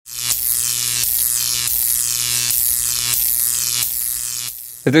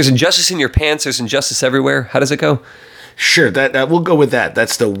If there's injustice in your pants, there's injustice everywhere. How does it go? Sure, that we'll go with that.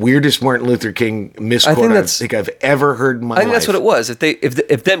 That's the weirdest Martin Luther King misquote I think I've ever heard in my life. I think that's what it was. If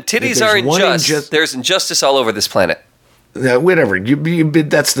them titties are unjust, there's injustice all over this planet. Whatever. You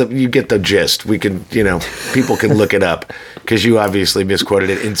get the gist. We can, people can look it up because you obviously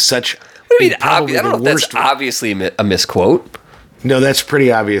misquoted it in such. What do you mean? I don't know if that's obviously a misquote. No, that's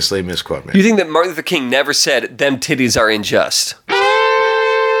pretty obviously a misquote, man. You think that Martin Luther King never said them titties are unjust?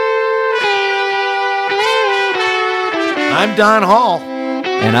 I'm Don Hall.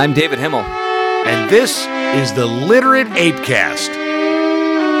 And I'm David Himmel. And this is the Literate ApeCast.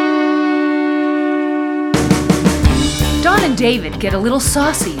 Don and David get a little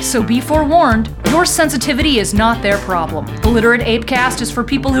saucy, so be forewarned, your sensitivity is not their problem. The Literate ApeCast is for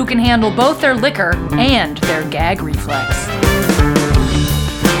people who can handle both their liquor and their gag reflex.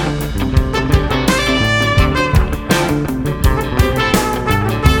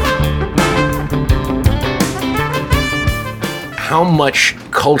 How much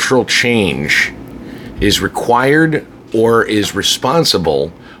cultural change is required or is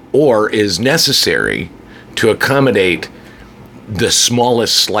responsible or is necessary to accommodate the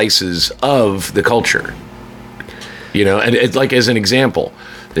smallest slices of the culture? And it's like as an example,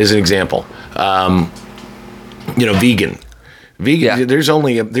 vegan. Yeah. There's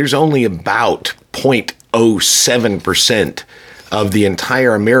only about 0.07% of the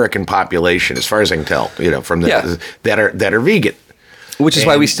entire American population, as far as I can tell, from that are vegan. Which is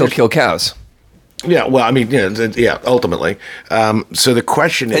why we still kill cows. Yeah, well, I mean, ultimately. So the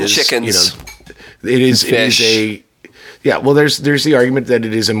question is, chickens, it is yeah. Well, there's the argument that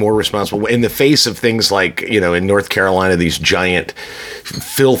it is a more responsible in the face of things like in North Carolina, these giant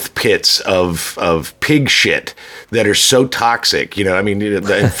filth pits of pig shit that are so toxic.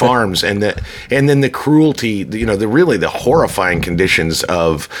 In farms and then the cruelty. The horrifying conditions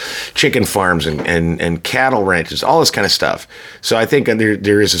of chicken farms and cattle ranches, all this kind of stuff. So I think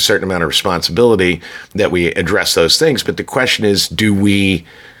there is a certain amount of responsibility that we address those things. But the question is, do we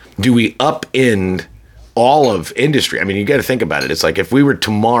upend all of industry? I mean, you got to think about it. It's like if we were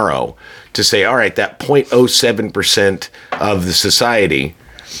tomorrow to say, all right, that 0.07% of the society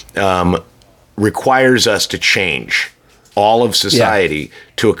requires us to change all of society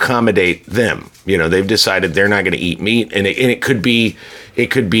to accommodate them. They've decided they're not going to eat meat, and it could be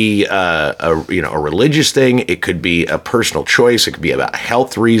a religious thing. It could be a personal choice. It could be about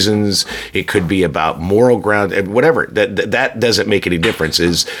health reasons. It could be about moral ground, whatever. That doesn't make any difference.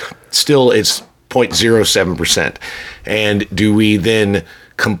 It's 0.07%. And do we then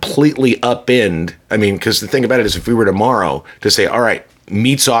completely upend? I mean, because the thing about it is, if we were tomorrow to say, all right,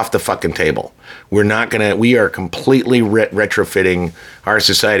 meat's off the fucking table, we are completely retrofitting our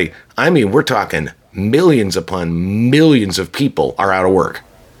society. I mean, we're talking millions upon millions of people are out of work.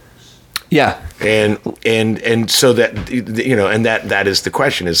 Yeah. And so that, and that is the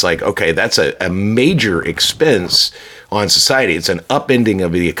question. It's like, okay, that's a major expense on society. It's an upending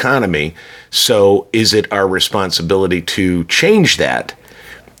of the economy. So is it our responsibility to change that?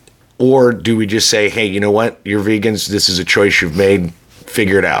 Or do we just say, hey, you know what? You're vegans. This is a choice you've made.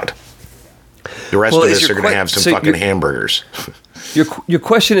 Figure it out. The rest of us are going to have some fucking hamburgers. Your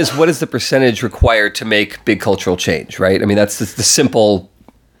question is, what is the percentage required to make big cultural change, right? I mean, that's the simple.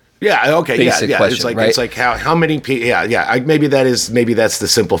 Yeah. Okay. Basic yeah. question, It's like how many people? Yeah. Maybe that's the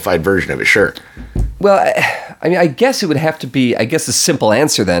simplified version of it. Sure. Well, I mean, I guess it would have to be. I guess the simple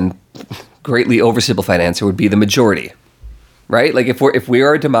answer then, greatly oversimplified answer, would be the majority, right? Like if we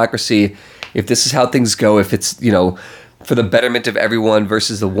are a democracy, if this is how things go, if it's for the betterment of everyone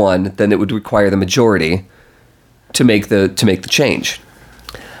versus the one, then it would require the majority to make the change.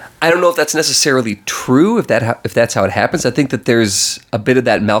 I don't know if that's necessarily true, if that's how it happens. I think that there's a bit of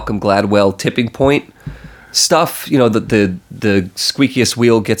that Malcolm Gladwell tipping point stuff, the squeakiest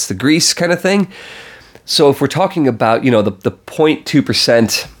wheel gets the grease kind of thing. So if we're talking about, the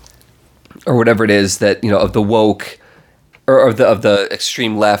 0.2% or whatever it is that, of the woke or of the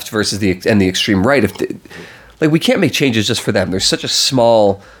extreme left versus the extreme right, we can't make changes just for them. There's such a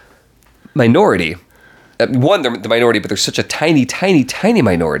small minority. One, they're the minority, but they're such a tiny, tiny, tiny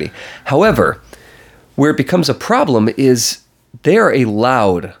minority. However, where it becomes a problem is they're a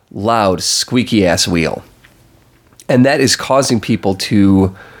loud, loud, squeaky-ass wheel. And that is causing people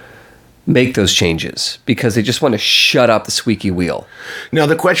to make those changes because they just want to shut up the squeaky wheel. Now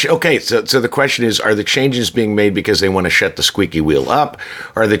the question, okay, so the question is, are the changes being made because they want to shut the squeaky wheel up?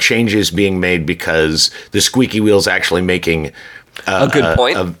 Or are the changes being made because the squeaky wheel is actually making a good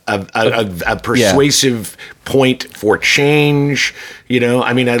point, a persuasive point for change?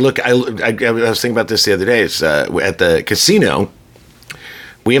 I mean, I was thinking about this the other day. It's, at the casino,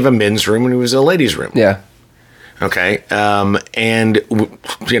 We have a men's room and we have a ladies' room. Yeah. Okay. We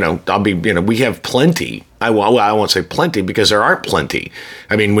have plenty. I won't say plenty because there aren't plenty.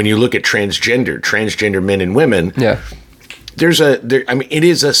 I mean, when you look at transgender men and women, it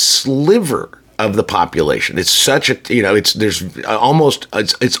is a sliver of the population. It's such a,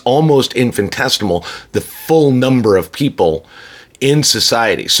 it's almost infinitesimal, the full number of people in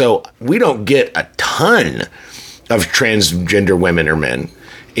society. So we don't get a ton of transgender women or men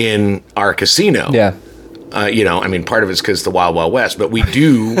in our casino. Yeah. Part of it's because the Wild Wild West, but we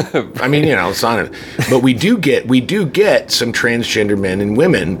do. It's on it. But we do get some transgender men and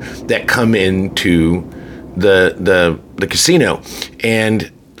women that come into the casino,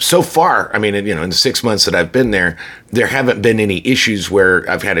 and so far, in the 6 months that I've been there haven't been any issues where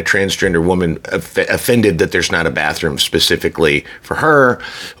I've had a transgender woman offended that there's not a bathroom specifically for her,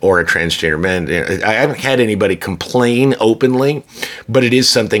 or a transgender man. I haven't had anybody complain openly, but it is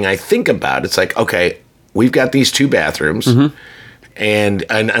something I think about. It's like, okay, we've got these 2 bathrooms, and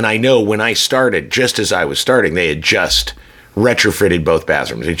I know when I started, just as I was starting, they had just retrofitted both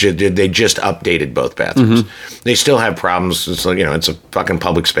bathrooms. They just updated both bathrooms. They still have problems. It's a fucking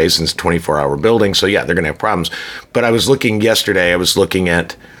public space and it's a 24-hour building. So yeah, they're going to have problems. But I was looking yesterday,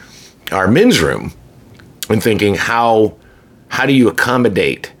 at our men's room and thinking, how do you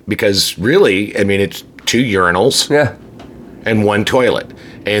accommodate? Because really, it's 2 urinals and 1 toilet.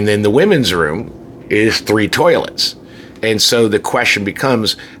 And then the women's room is 3 toilets. And so the question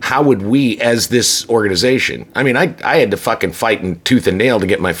becomes, how would we, as this organization, I had to fucking fight in tooth and nail to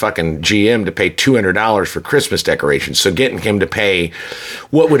get my fucking GM to pay $200 for Christmas decorations. So getting him to pay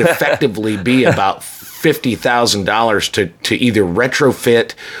what would effectively be about $50,000 to either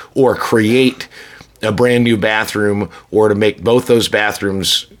retrofit or create a brand new bathroom, or to make both those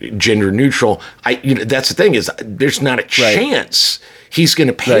bathrooms gender neutral. That's the thing, is there's not a chance he's going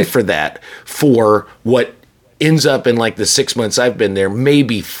to pay for that, for what ends up in, like, the 6 months I've been there,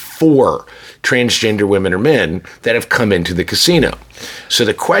 maybe 4 transgender women or men that have come into the casino. So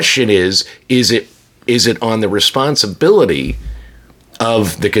the question is it on the responsibility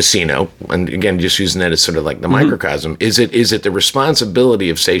of the casino, and again, just using that as sort of like the microcosm, is it the responsibility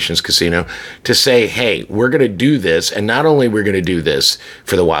of Stations Casino to say, hey, we're going to do this, and not only we're going to do this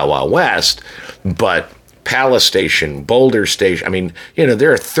for the Wild Wild West, but Palace Station, Boulder Station.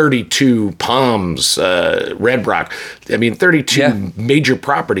 There are 32 Palms, Red Rock. 32 major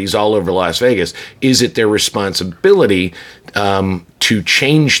properties all over Las Vegas. Is it their responsibility to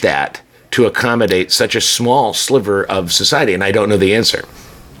change that to accommodate such a small sliver of society? And I don't know the answer.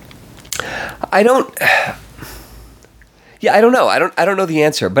 I don't know. I don't know the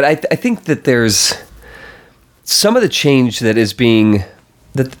answer, but I think that there's some of the change that is being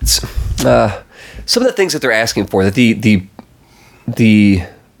some of the things that they're asking for, that the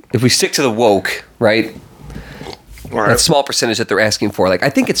if we stick to the woke, right? That small percentage that they're asking for, like, I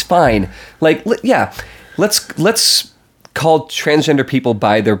think it's fine. Like, let's call transgender people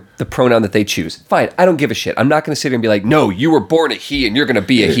by the pronoun that they choose. Fine, I don't give a shit. I'm not going to sit here and be like, no, you were born a he and you're going to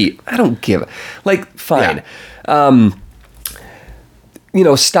be a he. I don't give a, like, fine. Yeah.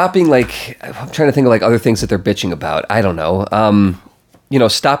 Stopping, like, I'm trying to think of, like, other things that they're bitching about. I don't know.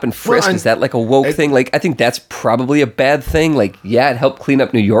 Stop and frisk, is that like a woke thing? Like, I think that's probably a bad thing. Like, yeah, it helped clean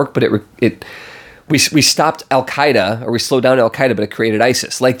up New York, but we stopped Al Qaeda, or we slowed down Al Qaeda, but it created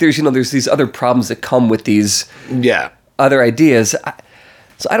ISIS. Like, there's these other problems that come with these other ideas.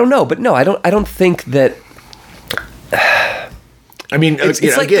 So I don't know, but no, I don't think that.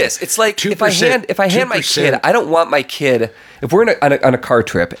 It's like this. It's like, if I hand my kid, I don't want my kid. If we're on a car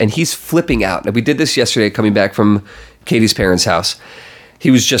trip and he's flipping out, and we did this yesterday coming back from Katie's parents' house. He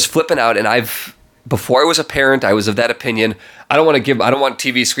was just flipping out, and before I was a parent, I was of that opinion. I don't want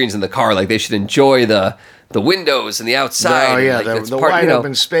TV screens in the car. Like, they should enjoy the windows and the outside. Oh yeah, like, the wide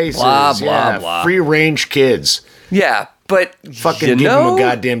open spaces. Blah blah blah. Free range kids. Yeah, but fucking give them a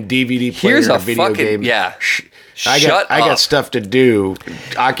goddamn DVD player and a video game. Yeah. I got stuff to do.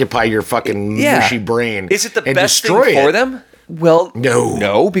 Occupy your fucking mushy brain. Is it the best thing for them? Well,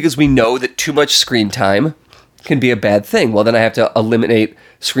 no, because we know that too much screen time can be a bad thing. Well, then I have to eliminate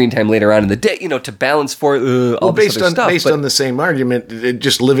screen time later on in the day, to balance for all this other stuff. Based on the same argument,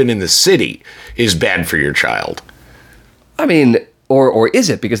 just living in the city is bad for your child. Or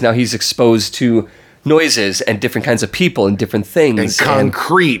is it? Because now he's exposed to noises and different kinds of people and different things. And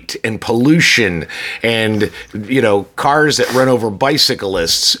concrete and pollution and, cars that run over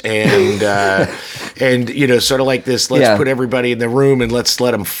bicyclists and, sort of like this, let's put everybody in the room and let's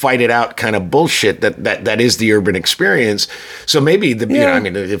let them fight it out kind of bullshit that is the urban experience. So maybe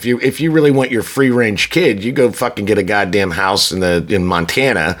if you really want your free range kid, you go fucking get a goddamn house in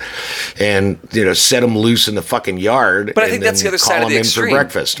Montana and, set them loose in the fucking yard. But I think that's the other side of the extreme. For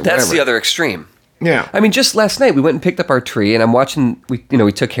breakfast or that's whatever. The other extreme. Yeah. I mean, just last night we went and picked up our tree, and I'm watching. We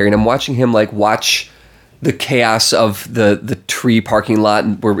took Harry, and I'm watching him watch the chaos of the tree parking lot,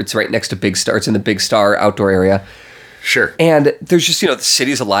 and where it's right next to Big Star. It's in the Big Star outdoor area. Sure. And there's just the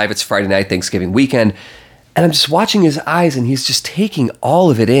city's alive. It's Friday night, Thanksgiving weekend, and I'm just watching his eyes, and he's just taking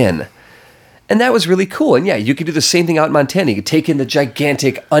all of it in, and that was really cool. And yeah, you could do the same thing out in Montana. You could take in the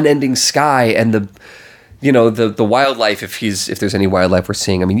gigantic, unending sky and the wildlife, if there's any wildlife we're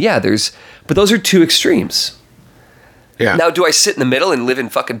seeing. I mean, yeah, but those are two extremes. Yeah. Now, do I sit in the middle and live in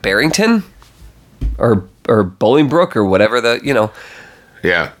fucking Barrington or Bolingbrook or whatever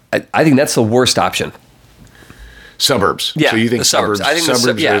Yeah. I think that's the worst option. Suburbs. Yeah. So you think the suburbs? I think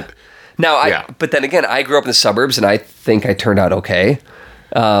suburbs yeah. are, Now, but then again, I grew up in the suburbs and I think I turned out okay.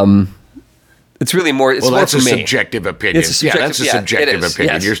 It's really more, it's more that's for a me. Subjective opinion. It's a subjective, that's a subjective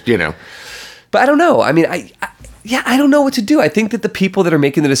opinion. Yes. But I don't know. I mean, I don't know what to do. I think that the people that are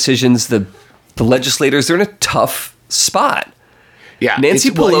making the decisions, the legislators, they're in a tough spot. Yeah,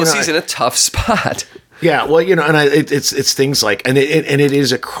 Nancy Pelosi's in a tough spot. Yeah, well, it's things like, and it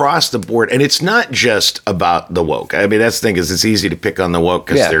is across the board, and it's not just about the woke. I mean, that's the thing is, it's easy to pick on the woke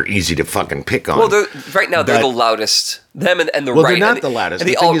because they're easy to fucking pick on. Well, right now they're the loudest. Them and the right. Well, they're not the loudest. And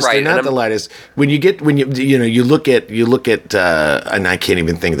the They're alt-right. not the loudest. When you look at, and I can't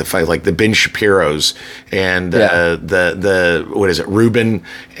even think of the fight, like the Ben Shapiro's and the what is it, Rubin,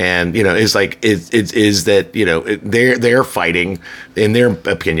 and is that they're fighting, in their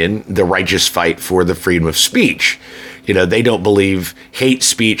opinion, the righteous fight for the freedom of speech. They don't believe hate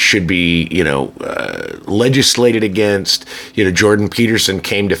speech should be, legislated against. Jordan Peterson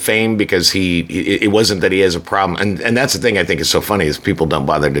came to fame because it wasn't that he has a problem. And that's the thing I think is so funny is people don't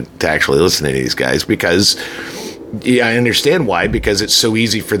bother to actually listen to these guys because I understand why, because it's so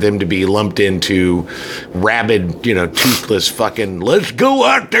easy for them to be lumped into rabid, toothless fucking, let's go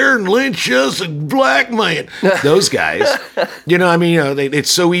out there and lynch us a black man. Those guys,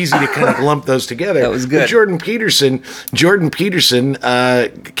 it's so easy to kind of lump those together. That was good. But Jordan Peterson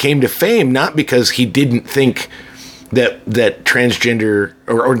came to fame not because he didn't think that transgender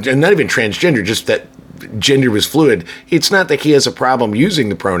or not even transgender, just that gender was fluid. It's not that he has a problem using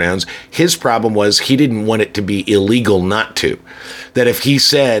the pronouns. His problem was he didn't want it to be illegal not to. That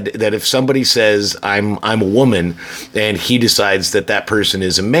if somebody says I'm a woman and he decides that person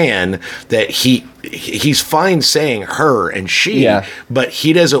is a man, that he's fine saying her and she, but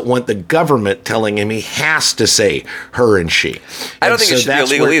he doesn't want the government telling him he has to say her and she. I don't think it should be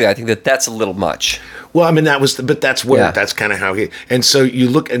illegal either. I think that's a little much. Well, I mean, that's kind of how and so you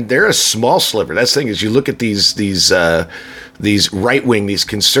look, and they're a small sliver. That's the thing is you look at these right wing, these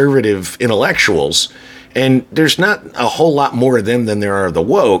conservative intellectuals, and there's not a whole lot more of them than there are the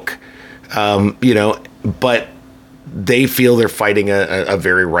woke, but they feel they're fighting a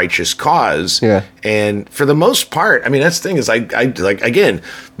very righteous cause. Yeah. And for the most part, I mean, that's the thing is I like, again,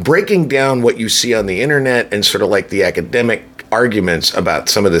 breaking down what you see on the internet and sort of like the academic arguments about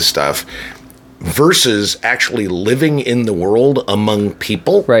some of this stuff versus actually living in the world among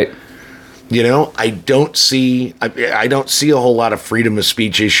people. Right. I don't see a whole lot of freedom of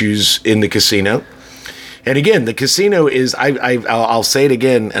speech issues in the casino. And again, the casino is, I'll say it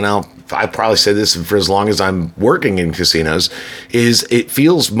again, and I'll probably say this for as long as I'm working in casinos, is it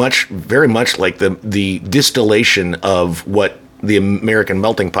feels very much like the distillation of what the American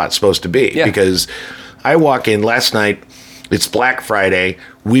melting pot's supposed to be. Yeah. Because I walk in last night, it's Black Friday,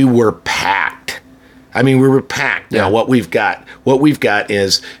 we were packed. I mean, we were packed. Yeah. Now, what we've got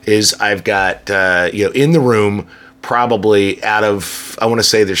is I've got, in the room, probably I want to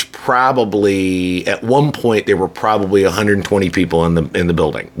say there's probably, at one point, there were probably 120 people in the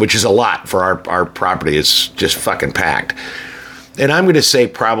building, which is a lot for our property. It's just fucking packed. And I'm going to say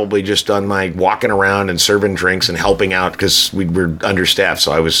probably just on my walking around and serving drinks and helping out because we were understaffed.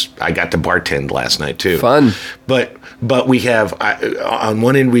 So I got to bartend last night too. Fun. But we have, on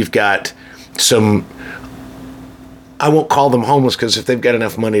one end, we've got some, I won't call them homeless because if they've got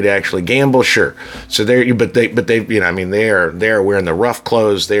enough money to actually gamble, sure. So they're wearing the rough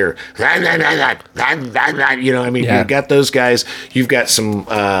clothes. They're, you've got those guys. You've got some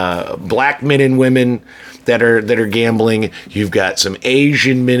black men and women that are gambling. You've got some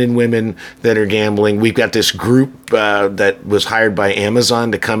Asian men and women that are gambling. We've got this group that was hired by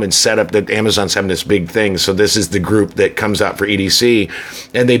Amazon to come and set up. That Amazon's having this big thing, so this is the group that comes out for EDC,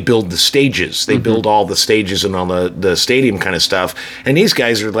 and they build the stages. They build all the stages and all the stadium kind of stuff. And these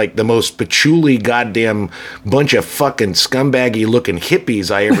guys are like the most patchouli goddamn bunch of fucking scumbaggy looking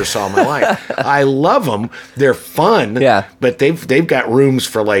hippies I ever saw in my life. I love them. They're fun. Yeah. But they've got rooms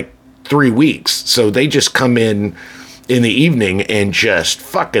for like 3 weeks, so they just come in the evening and just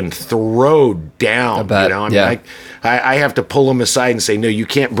fucking throw down. I have to pull them aside and say, no, you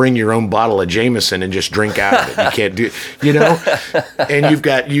can't bring your own bottle of Jameson and just drink out of it. You can't do, And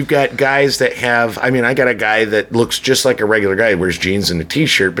you've got guys that have. I mean, I got a guy that looks just like a regular guy, wears jeans and a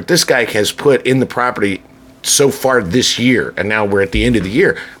t-shirt, but this guy has put in the property so far this year, and now we're at the end of the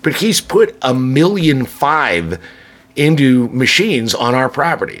year, but he's put $1.5 million into machines on our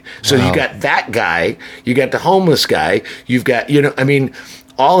property. So you got that guy, you got the homeless guy, you've got,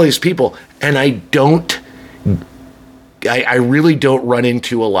 all these people. And I really don't run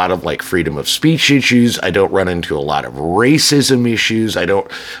into a lot of like freedom of speech issues. I don't run into a lot of racism issues.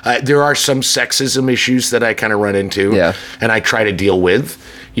 There are some sexism issues that I kind of run into and I try to deal with.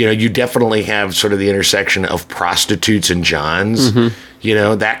 You definitely have sort of the intersection of prostitutes and Johns,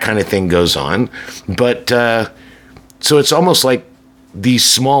 that kind of thing goes on. But, so it's almost like these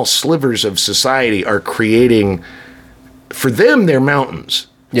small slivers of society are creating, for them, they're mountains.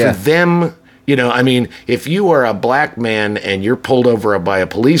 Yeah. For them, if you are a black man and you're pulled over by a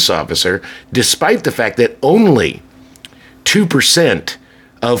police officer, despite the fact that only 2%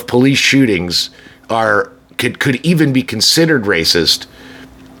 of police shootings could even be considered racist,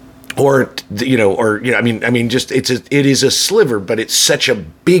 it is a sliver, but it's such a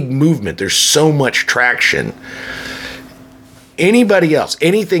big movement. There's so much traction. Anybody else,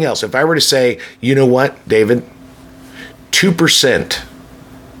 anything else, if I were to say, you know what, David, 2%.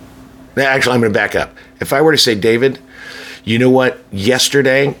 Actually, I'm going to back up. If I were to say, David, you know what,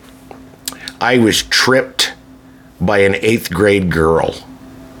 yesterday I was tripped by an 8th grade girl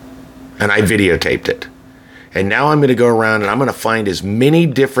and I videotaped it. And now I'm going to go around and I'm going to find as many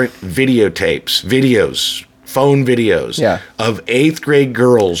different phone videos of 8th grade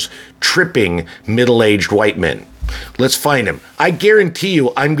girls tripping middle-aged white men. Let's find them. I guarantee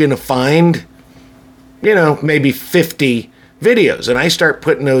you I'm going to find, maybe 50 videos. And I start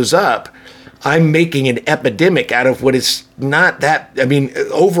putting those up. I'm making an epidemic out of what is not that. I mean,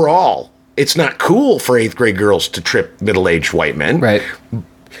 overall, it's not cool for 8th grade girls to trip middle-aged white men. Right.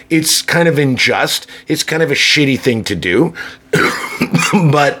 It's kind of unjust. It's kind of a shitty thing to do.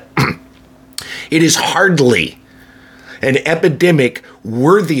 But it is hardly an epidemic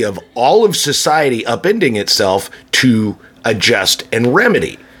worthy of all of society upending itself to adjust and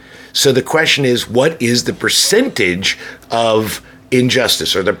remedy. So the question is, what is the percentage of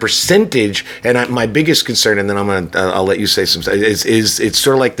injustice, or the percentage? And my biggest concern, and then I'll let you say some stuff, is it's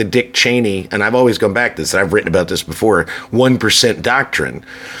sort of like the Dick Cheney, and I've always gone back to this, and I've written about this before, 1% doctrine,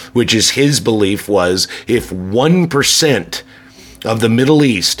 which is his belief was if 1% of the Middle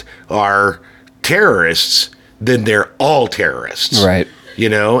East are terrorists, then they're all terrorists. Right.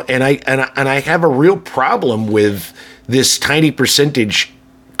 And I have a real problem with this tiny percentage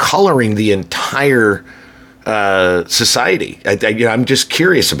coloring the entire society. I'm just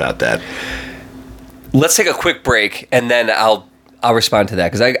curious about that. Let's take a quick break, and then I'll respond to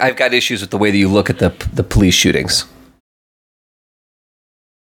that, because I've got issues with the way that you look at the police shootings.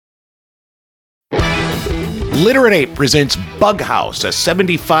 Literate Ape presents Bug House, a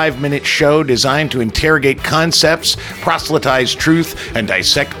 75-minute show designed to interrogate concepts, proselytize truth, and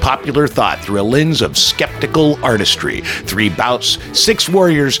dissect popular thought through a lens of skeptical artistry. 3 bouts, 6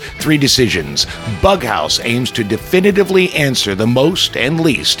 warriors, 3 decisions. Bug House aims to definitively answer the most and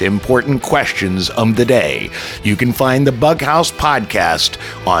least important questions of the day. You can find the Bug House podcast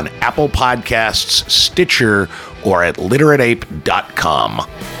on Apple Podcasts, Stitcher, or at literateape.com.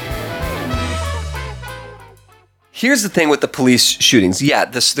 Here's the thing with the police shootings. Yeah,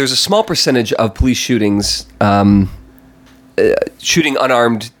 there's a small percentage of police shootings shooting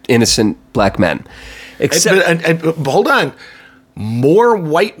unarmed, innocent black men. Except, hold on. More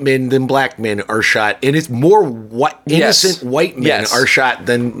white men than black men are shot, and it's more innocent white men are shot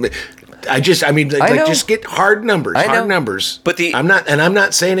than. Just get hard numbers. Hard numbers. But I'm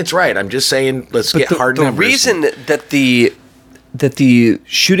not saying it's right. I'm just saying let's get hard numbers. The reason that the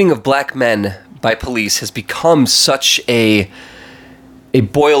shooting of black men by police has become such a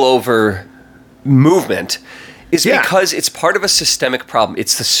boil over movement is because it's part of a systemic problem.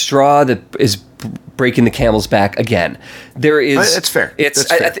 It's the straw that is breaking the camel's back again. There is that's fair. It's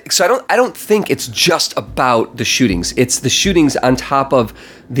That's fair. so I don't think it's just about the shootings. It's the shootings on top of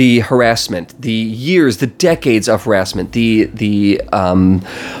the harassment, the years, the decades of harassment, the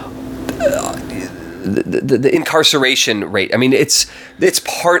incarceration rate. I mean, it's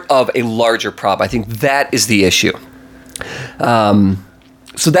part of a larger problem. I think that is the issue.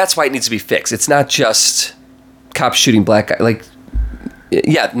 So that's why it needs to be fixed. It's not just cops shooting black guys. Like,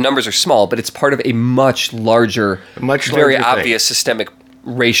 yeah, numbers are small, but it's part of a much larger very obvious systemic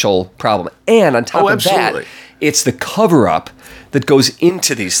racial problem. And on top of that, it's the cover-up that goes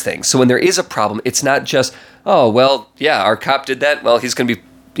into these things. So when there is a problem, it's not just, oh, well, yeah, our cop did that. Well, he's going to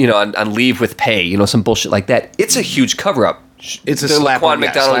be, on leave with pay, some bullshit like that. It's a huge cover-up. It's a the slap Laquan on,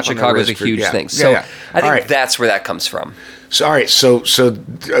 McDonald in Chicago is a huge thing. So I think that's where that comes from. So all right, so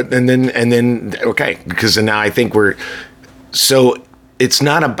and then okay, because now I think so it's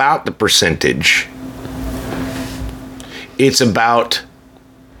not about the percentage. It's about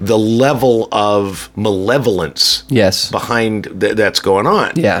the level of malevolence behind that's going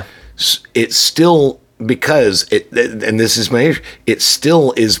on. Yeah. It's still, because and this is my issue, it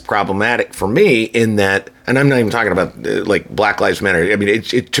still is problematic for me in that, and I'm not even talking about like Black Lives Matter. I mean,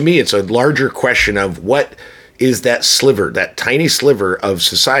 to me, it's a larger question of what is that sliver, that tiny sliver of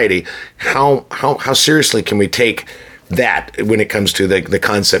society. How seriously can we take that when it comes to the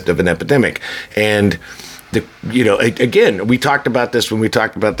concept of an epidemic? And again, we talked about this when we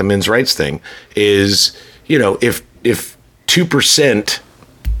talked about the men's rights thing. Is if 2%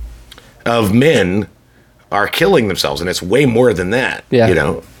 of men are killing themselves, and it's way more than that.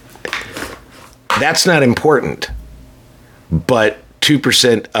 Yeah. That's not important. But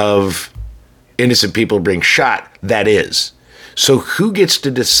 2% of innocent people being shot, that is. So who gets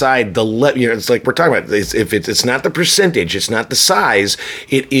to decide it's like we're talking about, if it's not the percentage, it's not the size,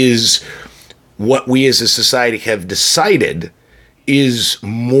 it is what we as a society have decided is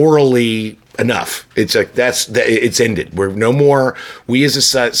morally enough. It's like it's ended. We're no more. We as a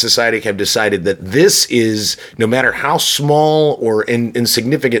society have decided that this is, no matter how small or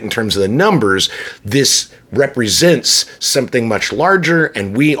insignificant in terms of the numbers, this represents something much larger,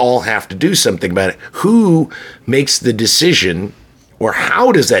 and we all have to do something about it. Who makes the decision, or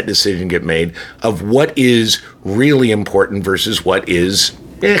how does that decision get made, of what is really important versus what is,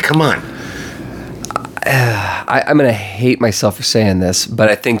 come on. I'm going to hate myself for saying this, but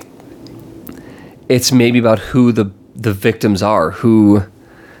I think it's maybe about who the victims are.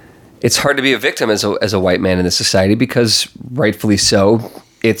 It's hard to be a victim as a white man in this society, because rightfully so,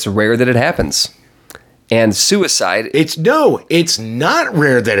 it's rare that it happens. And suicide... It's not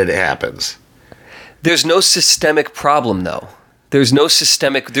rare that it happens. There's no systemic problem, though. There's no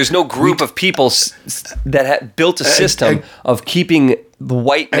group of people that have built a system of keeping the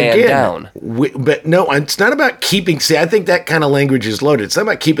white man down. But no, it's not about keeping... See, I think that kind of language is loaded. It's not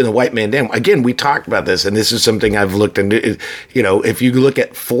about keeping the white man down. Again, we talked about this, and this is something I've looked into. If you look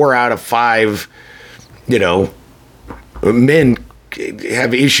at 4 out of 5, men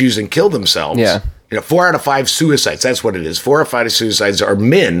have issues and kill themselves. Yeah. 4 out of 5 suicides, that's what it is. 4 out of 5 suicides are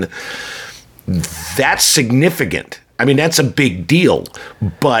men. That's significant. I mean, that's a big deal.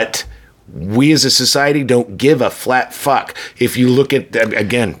 But we as a society don't give a flat fuck. If you look at,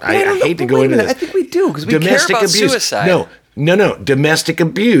 again, I hate to go into this. I think we do, because we care about suicide. No. Domestic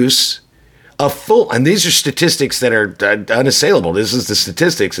abuse, and these are statistics that are unassailable. This is the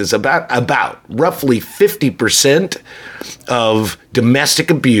statistics. It's about roughly 50% of domestic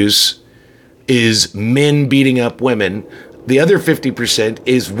abuse is men beating up women. The other 50%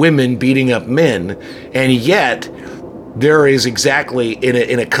 is women beating up men. And yet there is exactly,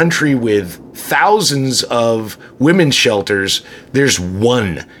 in a country with thousands of women's shelters, there's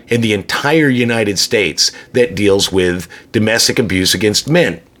one in the entire United States that deals with domestic abuse against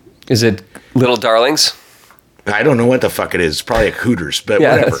men. Is it Little Darlings? I don't know what the fuck it is. Probably a Hooters, but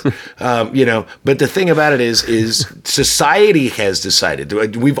whatever. But the thing about it is society has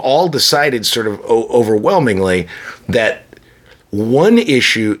decided. We've all decided, sort of overwhelmingly, that one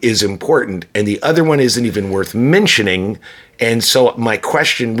issue is important and the other one isn't even worth mentioning. And so my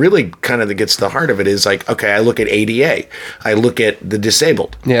question really kind of gets to the heart of it is like, okay, I look at ADA, I look at the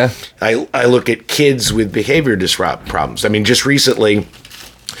disabled, I look at kids with behavior problems. I mean, just recently,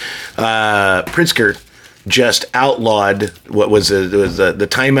 Pritzker just outlawed what was the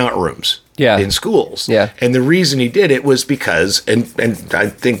timeout rooms in schools. Yeah. And the reason he did it was because, and I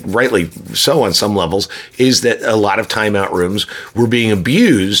think rightly so on some levels, is that a lot of timeout rooms were being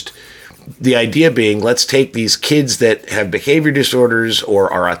abused The idea being, let's take these kids that have behavior disorders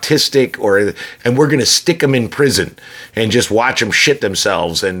or are autistic, and we're going to stick them in prison and just watch them shit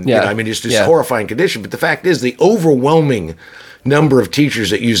themselves. And it's this horrifying condition. But the fact is, the overwhelming number of teachers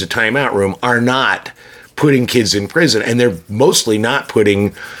that use a timeout room are not putting kids in prison, and they're mostly not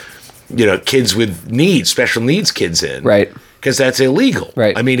putting, kids with special needs kids in, right? Because that's illegal,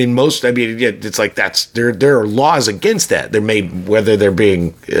 right? It's like there are laws against that. Whether they're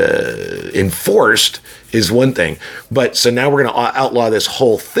being enforced is one thing, but so now we're going to outlaw this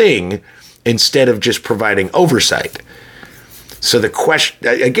whole thing instead of just providing oversight. So the question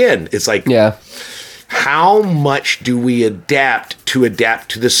again, it's like, how much do we adapt to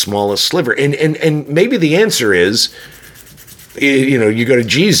the smallest sliver? And maybe the answer is, you go to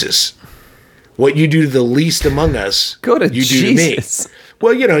Jesus. What you do to the least among us, you do to me.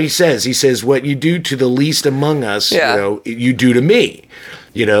 Well, he says, what you do to the least among us, you do to me.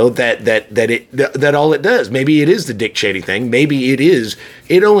 That all it does. Maybe it is the Dick Cheney thing. Maybe it is.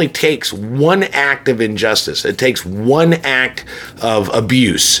 It only takes one act of injustice. It takes one act of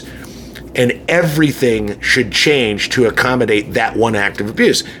abuse, and everything should change to accommodate that one act of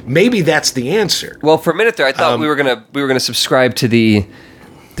abuse. Maybe that's the answer. Well, for a minute there, I thought we were gonna subscribe to the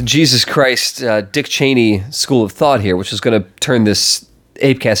Jesus Christ, Dick Cheney school of thought here, which is going to turn this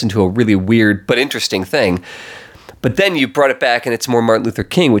ApeCast into a really weird but interesting thing. But then you brought it back, and it's more Martin Luther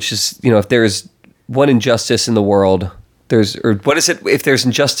King, which is, if there's one injustice in the world, if there's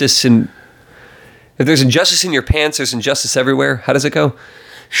injustice in your pants, there's injustice everywhere. How does it go?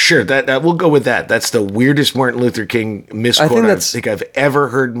 Sure, that we'll go with that. That's the weirdest Martin Luther King misquote I think I've ever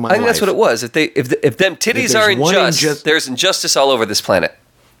heard in my life. I think that's what it was. If them titties are unjust, there's injustice all over this planet.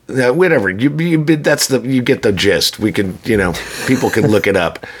 Whatever you get the gist. We can, people can look it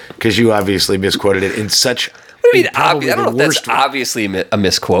up because you obviously misquoted it in such. What do you mean obvious? I don't know if that's obviously a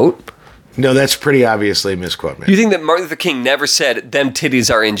misquote. No, that's pretty obviously a misquote, man. You think that Martin Luther King never said "them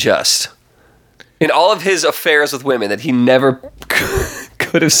titties are unjust" in all of his affairs with women? That he never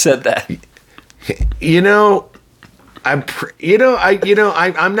could have said that. I'm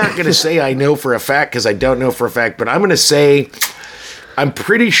not going to say I know for a fact because I don't know for a fact, but I'm going to say. I'm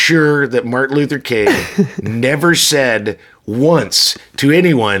pretty sure that Martin Luther King never said once to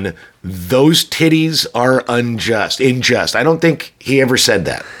anyone, those titties are injust. I don't think he ever said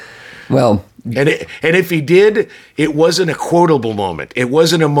that. Well, and if he did, it wasn't a quotable moment. It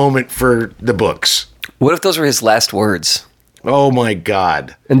wasn't a moment for the books. What if those were his last words? Oh my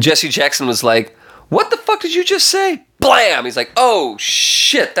God. And Jesse Jackson was like, what the fuck did you just say? Blam! He's like, oh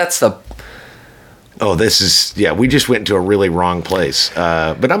shit, that's the... Oh, we just went into a really wrong place.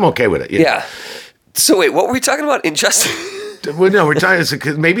 But I'm okay with it. Yeah. So wait, what were we talking about? Injustice? Well, no, we're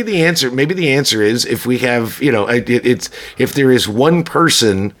talking, maybe the answer is if we have, if there is one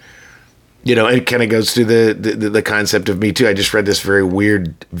person, it kind of goes to the concept of Me Too. I just read this very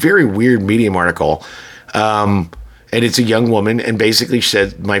weird Medium article. And it's a young woman and basically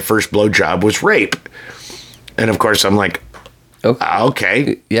said, my first blowjob was rape. And of course I'm like,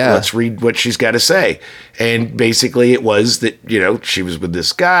 okay, yeah. Let's read what she's got to say. And basically it was that, she was with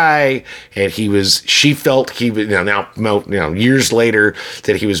this guy and she felt he was, years later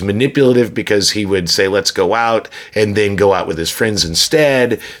that he was manipulative because he would say, let's go out and then go out with his friends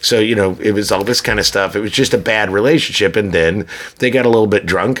instead. So, it was all this kind of stuff. It was just a bad relationship. And then they got a little bit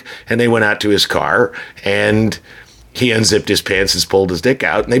drunk and they went out to his car and he unzipped his pants and pulled his dick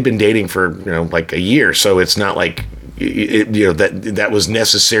out. And they've been dating for, like a year. So it's not like, that was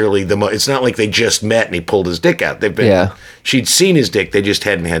necessarily it's not like they just met and he pulled his dick out. She'd seen his dick, they just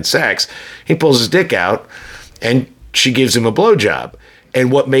hadn't had sex. He pulls his dick out and she gives him a blowjob.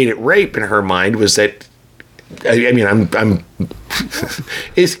 And what made it rape in her mind was that,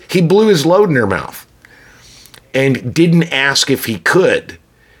 is he blew his load in her mouth and didn't ask if he could.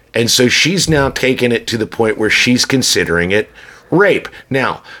 And so she's now taken it to the point where she's considering it rape.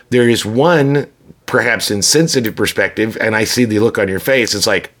 Now, there is one perhaps insensitive perspective, and I see the look on your face. It's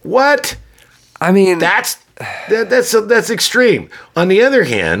like, what? I mean, that's extreme. On the other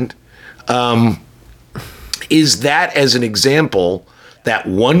hand, is that as an example, that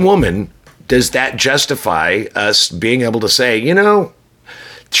one woman, does that justify us being able to say,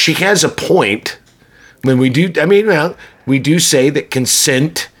 she has a point when we do? We do say that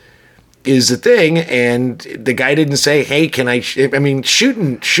consent is the thing, and the guy didn't say, hey, can I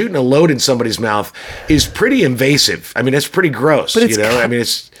shooting a load in somebody's mouth is pretty invasive. It's pretty gross, but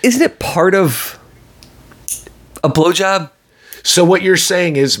isn't it part of a blowjob? So what you're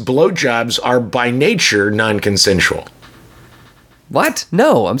saying is blowjobs are by nature non-consensual. What?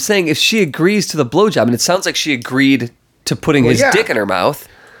 No, I'm saying if she agrees to the blowjob, and it sounds like she agreed to putting his dick in her mouth.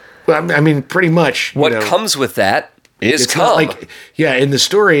 Well, I mean, pretty much. What comes with that is it's not like, in the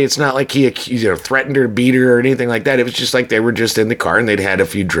story, it's not like he threatened her, beat her, or anything like that. It was just like they were just in the car and they'd had a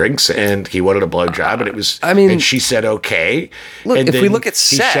few drinks and he wanted a blowjob and it was. And she said okay. Look, and if we look at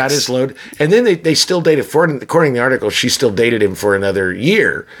sex, he shot his load, and then they still dated. According to the article, she still dated him for another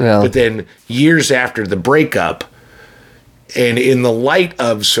year. Well, but then years after the breakup. And in the light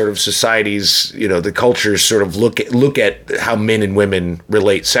of sort of society's, the cultures sort of look at how men and women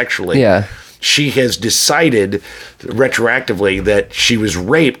relate sexually. Yeah. She has decided retroactively that she was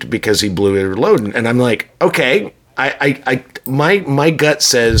raped because he blew her load. And I'm like, okay, my gut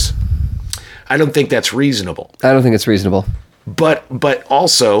says I don't think that's reasonable. I don't think it's reasonable. But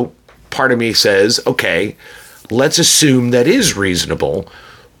also part of me says, okay, let's assume that is reasonable.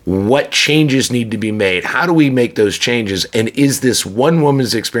 What changes need to be made? How do we make those changes? And is this one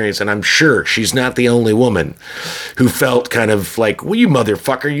woman's experience? And I'm sure she's not the only woman who felt kind of like, well, you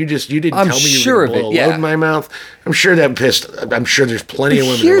motherfucker, you didn't tell me you were going to blow a load in my mouth. I'm sure that pissed. I'm sure there's plenty of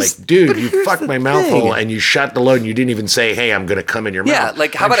women who are like, dude, you fucked my mouth hole and you shot the load and you didn't even say, hey, I'm going to come in your mouth. Yeah,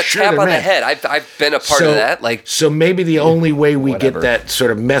 like how about a tap on the head? I've been a part of that. So maybe the only way we get that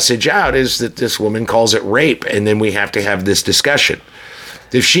sort of message out is that this woman calls it rape, and then we have to have this discussion.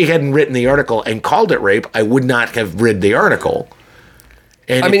 If she hadn't written the article and called it rape, I would not have read the article.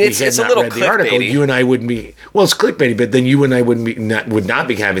 And if we had not read the article, you and I wouldn't be. Well, it's clickbaity, but then you and I would not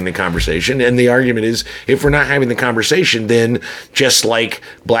be having the conversation. And the argument is, if we're not having the conversation, then just like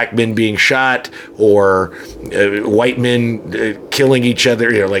black men being shot or white men killing each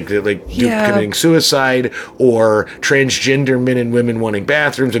other, committing suicide, or transgender men and women wanting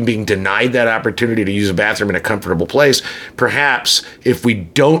bathrooms and being denied that opportunity to use a bathroom in a comfortable place, perhaps if we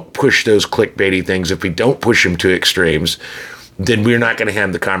don't push those clickbaity things, if we don't push them to extremes, then we're not going to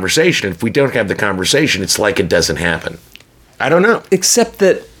have the conversation. If we don't have the conversation, it's like it doesn't happen. I don't know. Except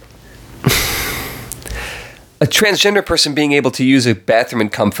that a transgender person being able to use a bathroom in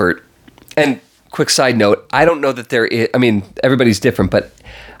comfort, and quick side note, I don't know that there is, everybody's different, but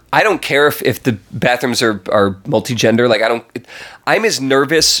I don't care if the bathrooms are multigender. I'm as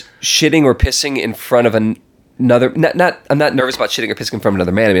nervous shitting or pissing in front of another, I'm not nervous about shitting or pissing in front of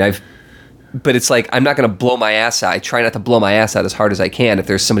another man. But it's like, I'm not going to blow my ass out. I try not to blow my ass out as hard as I can if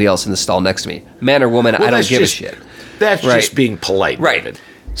there's somebody else in the stall next to me. Man or woman, I don't give a shit. That's just being polite. Right. David.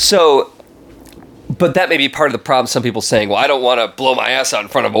 So, but that may be part of the problem. Some people saying, well, I don't want to blow my ass out in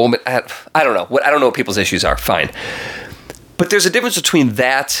front of a woman. I don't know. I don't know what people's issues are. Fine. But there's a difference between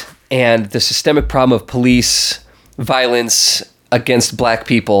that and the systemic problem of police violence against black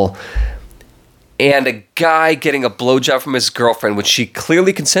people and a guy getting a blowjob from his girlfriend, which she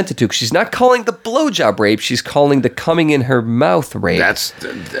clearly consented to. She's not calling the blowjob rape. She's calling the coming in her mouth rape. That's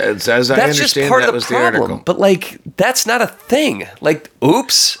as I understand, just part of the problem. But that's not a thing.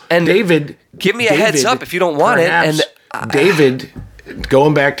 Oops. And David, give me a heads up if you don't want it. And David,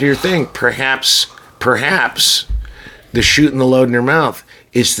 going back to your thing, perhaps the shooting the load in her mouth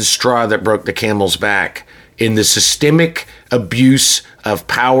is the straw that broke the camel's back in the systemic abuse of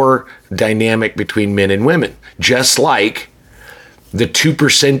power dynamic between men and women. Just like the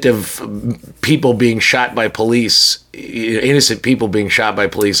 2% of people being shot by police, innocent people being shot by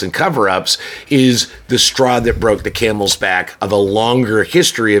police and cover-ups, is the straw that broke the camel's back of a longer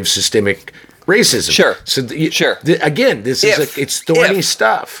history of systemic racism. Sure. So sure. Again, it's thorny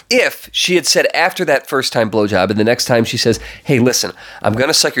stuff. If she had said after that first time blowjob, and the next time she says, hey, listen, I'm going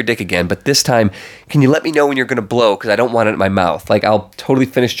to suck your dick again, but this time, can you let me know when you're going to blow? Because I don't want it in my mouth. I'll totally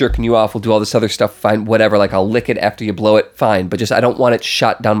finish jerking you off. We'll do all this other stuff. Fine, whatever. I'll lick it after you blow it. Fine. But just, I don't want it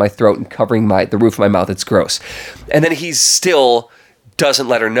shot down my throat and covering the roof of my mouth. It's gross. And then he still doesn't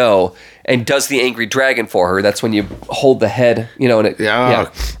let her know and does the angry dragon for her. That's when you hold the head, and it...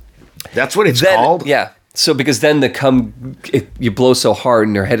 Yeah. That's what it's called? Yeah. So because then you blow so hard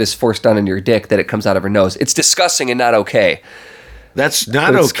and your head is forced down into your dick that it comes out of her nose. It's disgusting and not okay. That's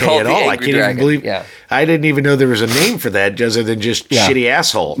not okay at all. I can't even believe. Yeah. I didn't even know there was a name for that other than just shitty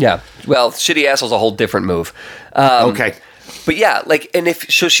asshole. Yeah. Well, shitty asshole's a whole different move. Okay. But yeah, and if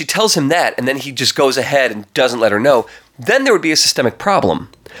she tells him that and then he just goes ahead and doesn't let her know, then there would be a systemic problem.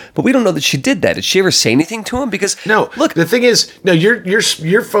 But we don't know that she did that. Did she ever say anything to him? Because look, the thing is,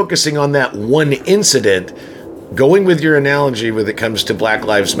 you're focusing on that one incident. Going with your analogy when it comes to Black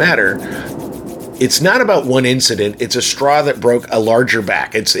Lives Matter, it's not about one incident. It's a straw that broke a larger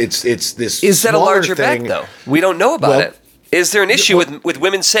back. It's this. Is that a larger back though? We don't know about it. Is there an issue with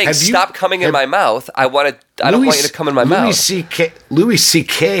women saying, "Stop coming in my mouth. I don't want you to come in my mouth"? Louis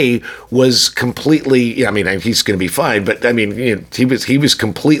C.K. was completely. I mean, he's going to be fine, but I mean, he was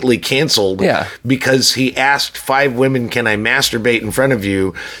completely canceled. Because he asked 5 women, "Can I masturbate in front of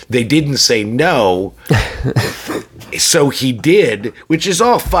you?" They didn't say no, so he did, which is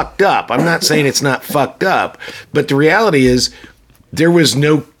all fucked up. I'm not saying it's not fucked up, but the reality is there was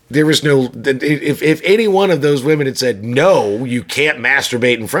no. If any one of those women had said, "No, you can't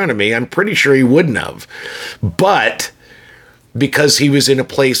masturbate in front of me," I'm pretty sure he wouldn't have. But because he was in a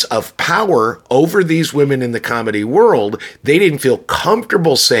place of power over these women in the comedy world, they didn't feel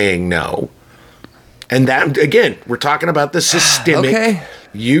comfortable saying no. And that, again, we're talking about the systemic. Okay.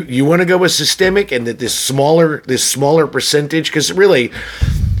 You want to go with systemic and that this smaller percentage, because really,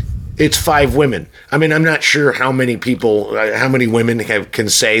 it's 5 women. I mean, I'm not sure how many women can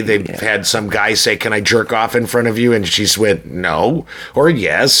say they've had some guy say, "Can I jerk off in front of you?" And she's went, "No," or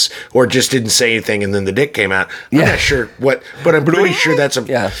 "Yes," or just didn't say anything, and then the dick came out. I'm not sure what, but I'm pretty sure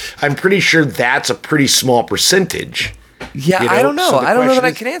I'm pretty sure that's a pretty small percentage. Yeah, I don't know. So I don't know that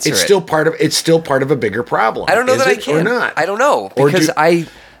I can answer it. It's still part of a bigger problem. I don't know that I can. Or not. I don't know, because I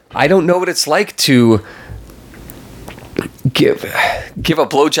don't know what it's like to give a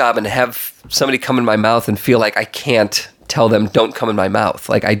blowjob and have somebody come in my mouth and feel like I can't tell them don't come in my mouth.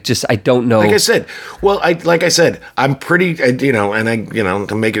 Like I don't know. Like I said, I'm pretty,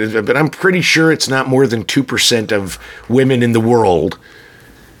 to make it, but I'm pretty sure it's not more than 2% of women in the world,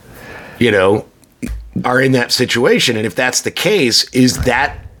 are in that situation. And if that's the case, is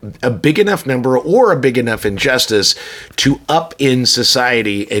that a big enough number or a big enough injustice to up in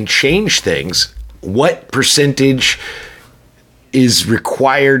society and change things? What percentage is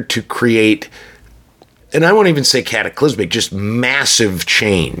required to create, and I won't even say cataclysmic, just massive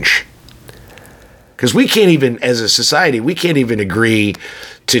change? Because we can't even, as a society, we can't even agree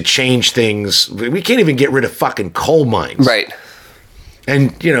to change things. We can't even get rid of fucking coal mines. Right.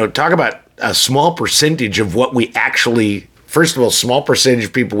 And, talk about a small percentage of what we actually, first of all, small percentage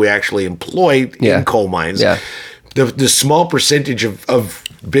of people we actually employ in coal mines. Yeah. The small percentage of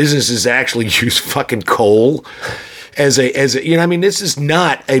businesses that actually use fucking coal as a this is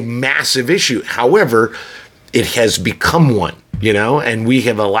not a massive issue. However, it has become one, and we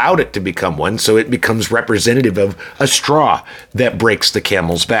have allowed it to become one, so it becomes representative of a straw that breaks the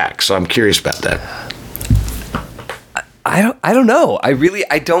camel's back. So I'm curious about that. I don't know.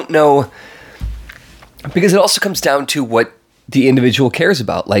 I don't know, because it also comes down to what the individual cares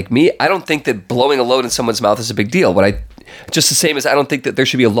about. Like me, I don't think that blowing a load in someone's mouth is a big deal. Just the same as I don't think that there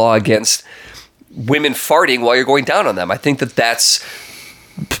should be a law against women farting while you're going down on them. I think that that's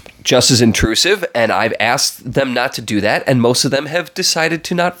just as intrusive, and I've asked them not to do that, and most of them have decided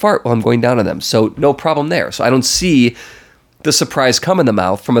to not fart while I'm going down on them. So no problem there. So I don't see the surprise cum in the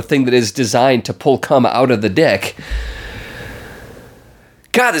mouth from a thing that is designed to pull cum out of the dick.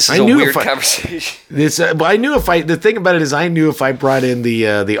 God, this is a weird conversation. The thing about it is, I knew if I brought in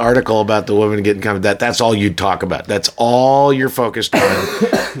the article about the woman getting cum, that's all you'd talk about. That's all you're focused on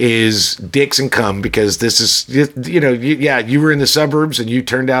is dicks and cum, because this is, you were in the suburbs and you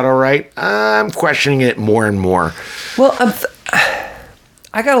turned out all right. I'm questioning it more and more. Well,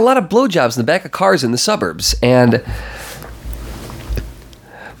 I got a lot of blowjobs in the back of cars in the suburbs, and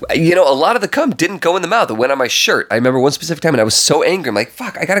a lot of the cum didn't go in the mouth. It went on my shirt. I remember one specific time, and I was so angry. I'm like,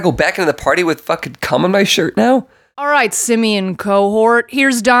 fuck, I got to go back into the party with fucking cum on my shirt now? All right, Simeon cohort,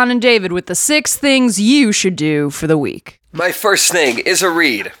 here's Don and David with the 6 things you should do for the week. My first thing is a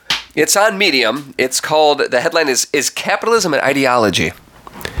read. It's on Medium. It's called, the headline is Capitalism and Ideology?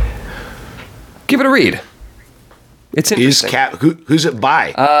 Give it a read. It's interesting. Who's it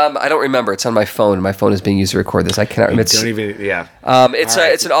by? I don't remember. It's on my phone. My phone is being used to record this. I cannot remember.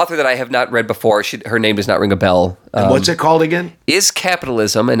 It's an author that I have not read before. Her name does not ring a bell. What's it called again? Is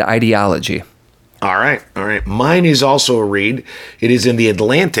Capitalism an Ideology? All right. Mine is also a read. It is in The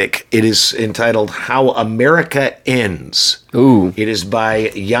Atlantic. It is entitled How America Ends. Ooh. It is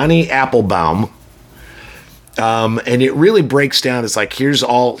by Yanni Applebaum. And it really breaks down. It's like, here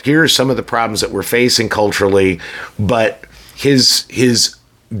are some of the problems that we're facing culturally, but his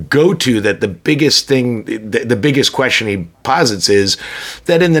go-to, that the biggest question he posits is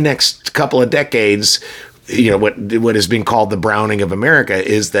that in the next couple of decades, what is being called the browning of America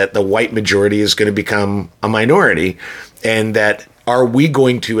is that the white majority is going to become a minority, and that are we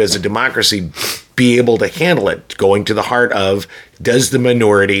going to, as a democracy, be able to handle it? Going to the heart of, does the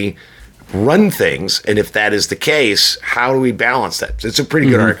minority run things, and if that is the case, how do we balance that? It's a pretty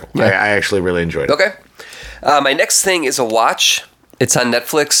good article. Yeah. I actually really enjoyed it. Okay. My next thing is a watch. It's on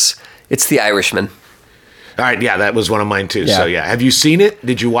Netflix. It's The Irishman. All right, yeah, that was one of mine too. Yeah. So yeah, have you seen it?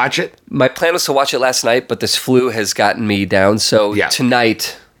 Did you watch it? My plan was to watch it last night, but this flu has gotten me down. So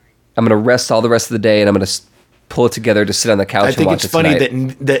tonight, I'm going to rest all the rest of the day, and I'm going to pull it together to sit on the couch and watch it tonight. I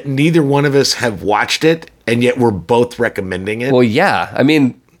think it's funny that neither one of us have watched it, and yet we're both recommending it. Well, yeah. I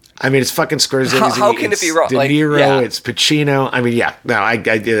mean, it's fucking Scorsese. How can it be wrong? De Niro, it's Pacino. I mean, yeah. No, I and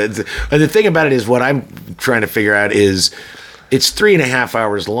the thing about it is, what I'm trying to figure out is, it's 3.5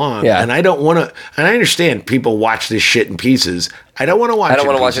 hours long, and I don't want to. And I understand people watch this shit in pieces. I don't want to watch. I don't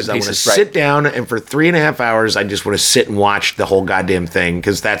want to watch it in pieces. I want to sit down, and for 3.5 hours, I just want to sit and watch the whole goddamn thing,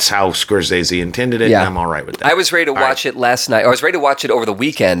 because that's how Scorsese intended it. And I'm all right with that. I was ready to watch it last night. I was ready to watch it over the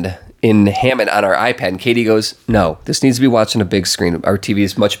weekend in Hammond on our iPad. And Katie goes, "No, this needs to be watched on a big screen. Our TV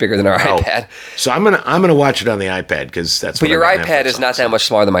is much bigger than our iPad." So I'm gonna watch it on the iPad, because that's. But your iPad is not that much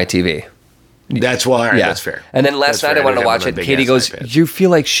smaller than my TV. That's why. All right, that's fair. And then last night I wanted to watch it. Katie goes, iPad. "You feel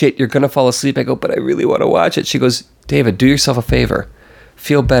like shit. You're going to fall asleep." I go, "But I really want to watch it." She goes, "David, do yourself a favor.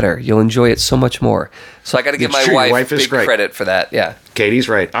 Feel better. You'll enjoy it so much more." So I got to give my wife big credit for that. Yeah. Katie's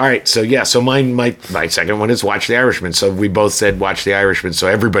right. All right. So yeah. So my second one is watch The Irishman. So we both said watch The Irishman. So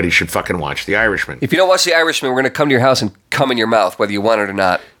everybody should fucking watch The Irishman. If you don't watch The Irishman, we're going to come to your house and come in your mouth, whether you want it or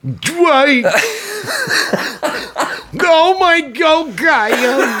not. Right. Oh my God, guy.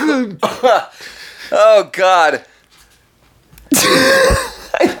 Oh God.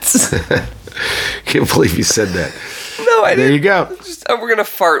 Can't believe you said that. No, I didn't. There you go. We're going to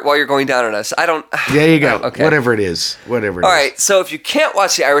fart while you're going down on us. I don't. There you go. Okay. Whatever it is. All right. So if you can't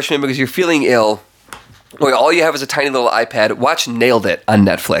watch The Irishman because you're feeling ill, or all you have is a tiny little iPad, watch Nailed It on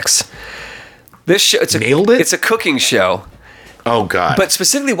Netflix. This show, Nailed It? It's a cooking show. Oh God. But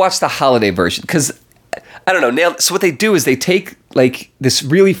specifically watch the holiday version, because I don't know. So what they do is they take like this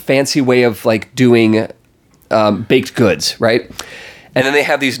really fancy way of like doing baked goods, right? And then they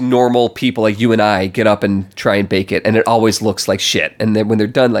have these normal people like you and I get up and try and bake it, and it always looks like shit. And then when they're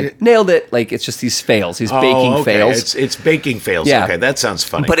done, like, nailed it, like it's just these fails, these baking fails. It's baking fails. Yeah. Okay, that sounds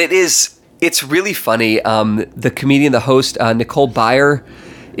funny. But it's really funny. The comedian, the host, Nicole Byer,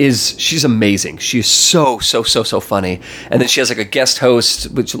 she's amazing. She's so funny. And then she has like a guest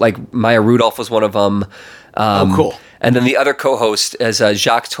host, which like Maya Rudolph was one of them. Cool. And then the other co-host is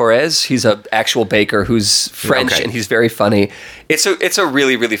Jacques Torres. He's an actual baker who's French, and he's very funny. It's a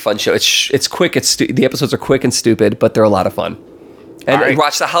really, really fun show. It's quick. The episodes are quick and stupid, but they're a lot of fun. And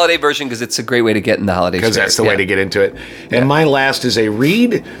watch the holiday version, because it's a great way to get in the holiday spirit. Because that's the way to get into it. And my last is a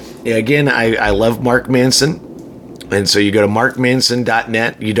read. Again, I love Mark Manson. And so you go to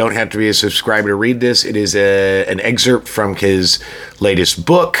markmanson.net. You don't have to be a subscriber to read this. It is an excerpt from his latest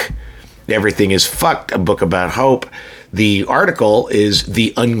book, Everything is Fucked, a book about hope. The article is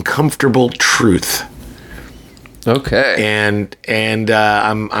The Uncomfortable Truth. Okay. And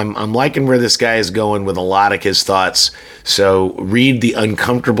I'm liking where this guy is going with a lot of his thoughts. So read The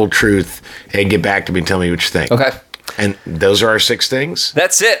Uncomfortable Truth and get back to me and tell me what you think. Okay. And those are our 6 things.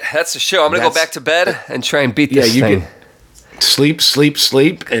 That's it. That's the show. I'm going to go back to bed and try and beat this thing. Sleep,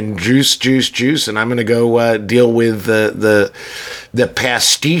 and juice, and I'm going to go deal with the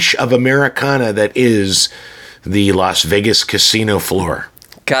pastiche of Americana that is the Las Vegas casino floor.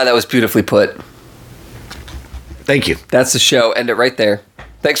 God, that was beautifully put. Thank you. That's the show. End it right there.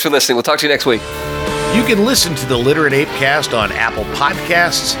 Thanks for listening. We'll talk to you next week. You can listen to the Literate ApeCast on Apple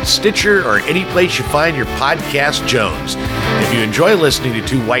Podcasts, Stitcher, or any place you find your podcast Jones. If you enjoy listening to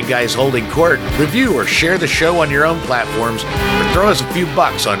 2 white guys holding court, review or share the show on your own platforms, or throw us a few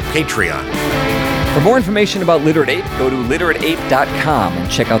bucks on Patreon. For more information about Literate Ape, go to literateape.com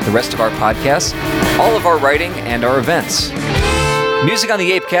and check out the rest of our podcasts, all of our writing, and our events. Music on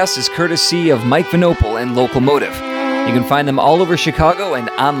the ApeCast is courtesy of Mike Vinopal and Locomotive. You can find them all over Chicago and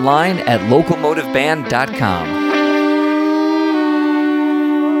online at locomotiveband.com.